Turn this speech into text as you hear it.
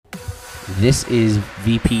This is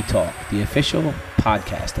VP Talk, the official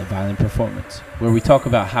podcast of Violent Performance, where we talk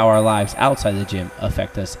about how our lives outside the gym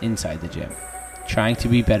affect us inside the gym, trying to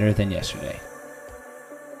be better than yesterday.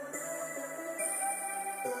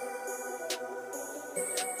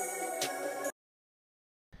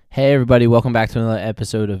 Hey everybody, welcome back to another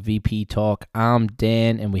episode of VP Talk. I'm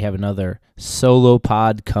Dan, and we have another solo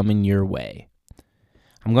pod coming your way.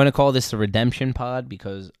 I'm going to call this the Redemption Pod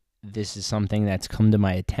because this is something that's come to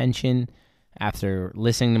my attention after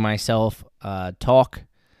listening to myself talk.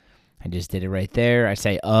 I just did it right there. I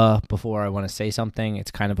say before I want to say something.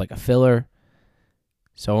 It's kind of like a filler.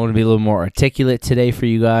 So I want to be a little more articulate today for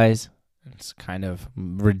you guys. It's kind of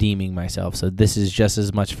redeeming myself. So this is just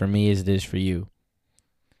as much for me as it is for you.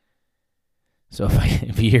 So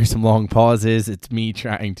if you hear some long pauses, it's me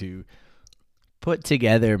trying to put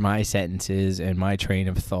together my sentences and my train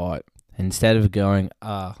of thought instead of going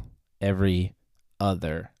every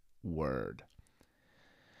other word.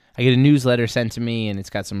 I get a newsletter sent to me, and it's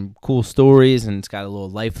got some cool stories, and it's got a little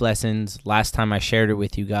life lessons. Last time I shared it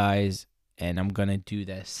with you guys, and I'm going to do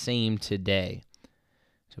the same today.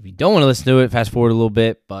 So if you don't want to listen to it, fast forward a little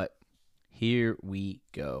bit, but here we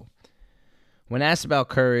go. When asked about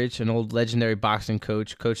courage, an old legendary boxing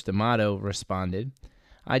coach, Coach D'Amato, responded,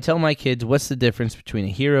 "I tell my kids what's the difference between a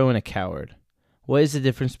hero and a coward. What is the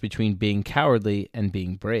difference between being cowardly and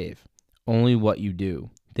being brave? Only what you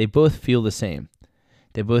do. They both feel the same.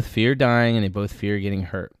 They both fear dying, and they both fear getting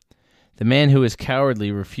hurt. The man who is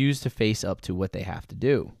cowardly refuses to face up to what they have to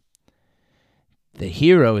do. The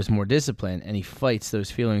hero is more disciplined, and he fights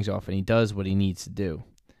those feelings off, and he does what he needs to do.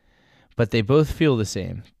 But they both feel the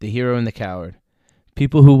same, the hero and the coward.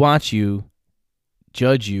 People who watch you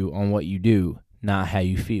judge you on what you do, not how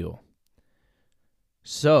you feel.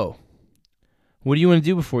 So, what do you want to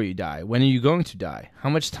do before you die? When are you going to die? How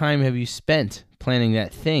much time have you spent planning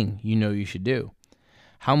that thing you know you should do?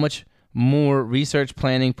 How much more research,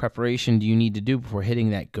 planning, preparation do you need to do before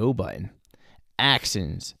hitting that go button?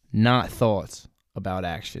 Actions, not thoughts about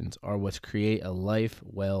actions, are what create a life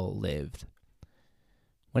well lived."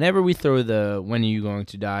 Whenever we throw the when are you going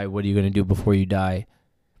to die, what are you going to do before you die,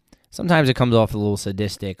 sometimes it comes off a little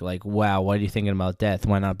sadistic, like, wow, why are you thinking about death?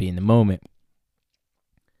 Why not be in the moment?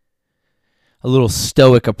 A little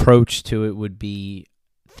stoic approach to it would be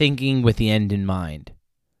thinking with the end in mind.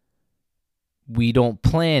 We don't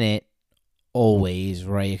plan it always,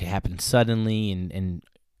 right? It could happen suddenly, and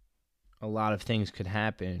a lot of things could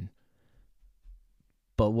happen.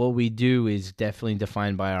 But what we do is definitely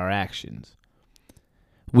defined by our actions.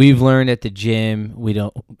 We've learned at the gym,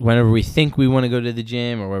 whenever we think we want to go to the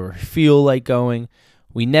gym or whenever we feel like going,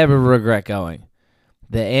 we never regret going.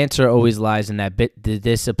 The answer always lies in the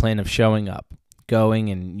discipline of showing up, going,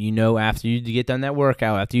 and after you get done that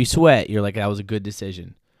workout, after you sweat, you're like, that was a good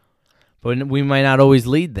decision. But we might not always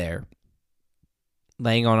lead there.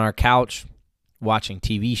 Laying on our couch, watching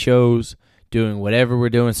TV shows, doing whatever we're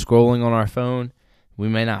doing, scrolling on our phone, we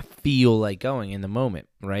may not feel like going in the moment,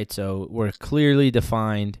 right? So we're clearly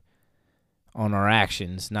defined on our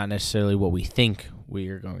actions, not necessarily what we think we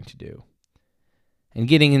are going to do. And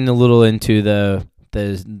getting in a little into the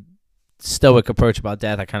stoic approach about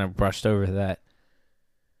death, I kind of brushed over that.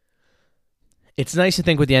 It's nice to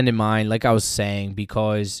think with the end in mind, like I was saying,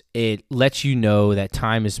 because it lets you know that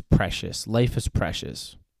time is precious. Life is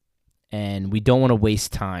precious. And we don't want to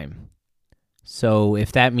waste time. So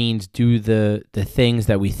if that means do the things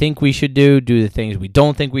that we think we should do the things we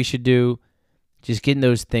don't think we should do, just getting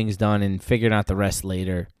those things done and figuring out the rest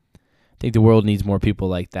later. I think the world needs more people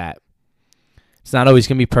like that. It's not always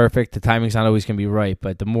going to be perfect. The timing's not always going to be right.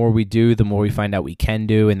 But the more we do, the more we find out we can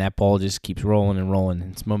do. And that ball just keeps rolling and rolling.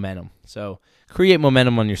 And it's momentum. So create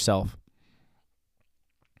momentum on yourself.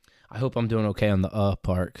 I hope I'm doing okay on the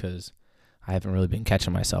part because I haven't really been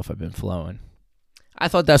catching myself. I've been flowing. I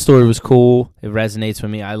thought that story was cool. It resonates with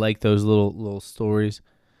me. I like those little stories.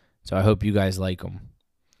 So I hope you guys like them.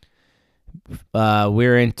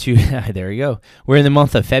 We're into, there you go. We're in the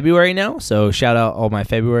month of February now. So shout out all my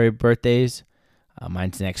February birthdays.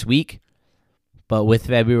 Mine's next week. But with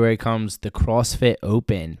February comes the CrossFit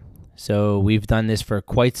Open. So we've done this for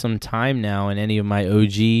quite some time now. And any of my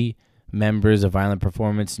OG members of Violent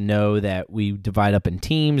Performance know that we divide up in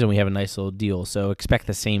teams and we have a nice little deal. So expect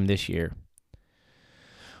the same this year.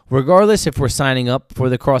 Regardless if we're signing up for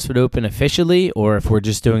the CrossFit Open officially or if we're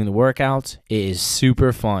just doing the workouts, it is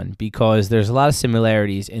super fun because there's a lot of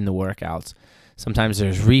similarities in the workouts. Sometimes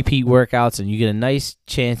there's repeat workouts and you get a nice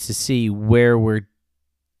chance to see where we're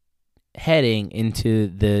heading into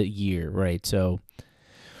the year, right? So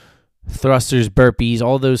thrusters, burpees,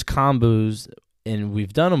 all those combos and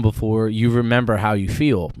we've done them before, you remember how you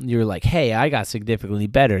feel. You're like, hey, I got significantly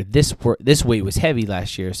better. This weight was heavy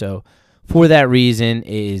last year. So for that reason, it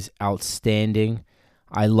is outstanding.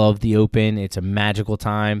 I love the Open. It's a magical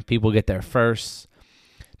time. People get there first.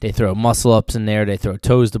 They throw muscle ups in there. They throw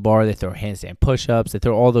toes to bar. They throw handstand push-ups. They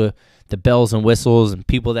throw all the bells and whistles, and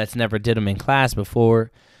people that's never did them in class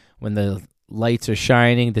before, when the lights are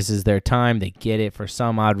shining, this is their time. They get it for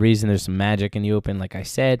some odd reason. There's some magic in the Open, like I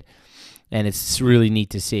said, and it's really neat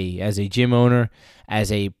to see. As a gym owner,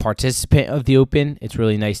 as a participant of the Open, it's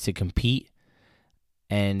really nice to compete,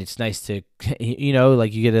 and it's nice to,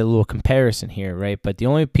 like you get a little comparison here, right? But the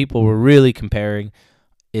only people we're really comparing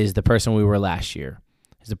is the person we were last year,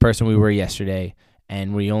 is the person we were yesterday,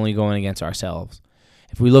 and we're only going against ourselves.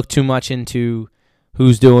 If we look too much into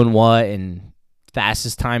who's doing what and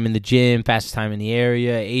fastest time in the gym, fastest time in the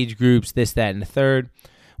area, age groups, this, that, and the third,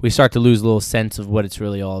 we start to lose a little sense of what it's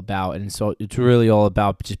really all about. And so it's really all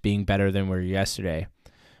about just being better than we were yesterday,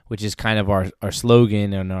 which is kind of our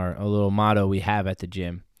slogan and our little motto we have at the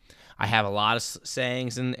gym. I have a lot of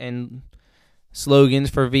sayings and slogans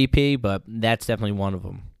for VP, but that's definitely one of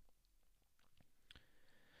them.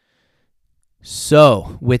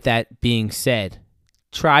 So with that being said,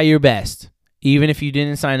 try your best. Even if you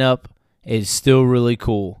didn't sign up, it's still really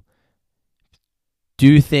cool.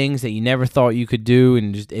 Do things that you never thought you could do,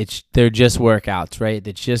 and they're just workouts, right?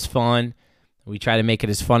 It's just fun. We try to make it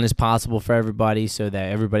as fun as possible for everybody so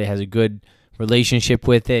that everybody has a good relationship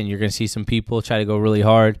with it, and you're going to see some people try to go really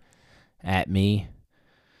hard at me.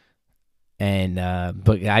 And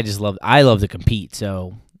but I love to compete,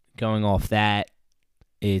 so going off that,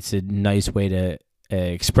 it's a nice way to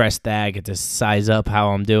express that, get to size up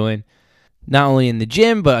how I'm doing, not only in the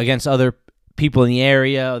gym, but against other people in the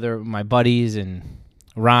area, my buddies, and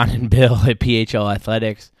Ron and Bill at PHL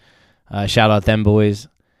Athletics. Shout out them boys.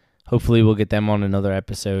 Hopefully we'll get them on another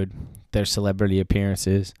episode, their celebrity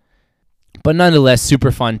appearances. But nonetheless,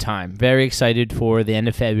 super fun time. Very excited for the end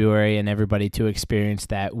of February and everybody to experience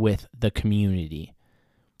that with the community.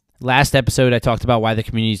 Last episode, I talked about why the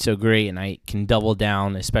community is so great, and I can double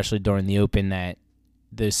down, especially during the Open, that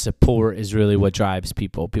the support is really what drives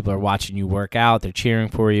people. People are watching you work out. They're cheering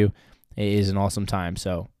for you. It is an awesome time.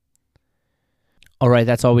 So, all right,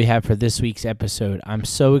 that's all we have for this week's episode. I'm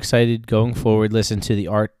so excited going forward. Listen to the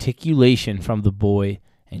articulation from the boy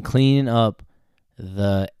and cleaning up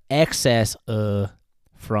the excess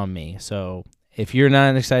from me. So if you're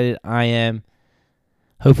not excited, I am.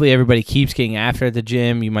 Hopefully everybody keeps getting after at the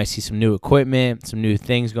gym. You might see some new equipment, some new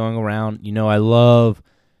things going around. I love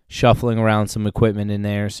shuffling around some equipment in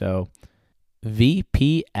there. So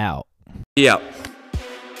VP out. Yeah.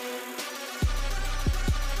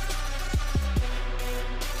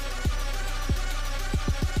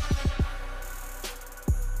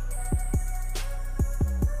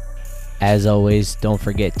 As always, don't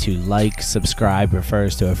forget to like, subscribe, refer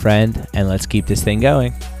us to a friend, and let's keep this thing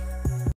going.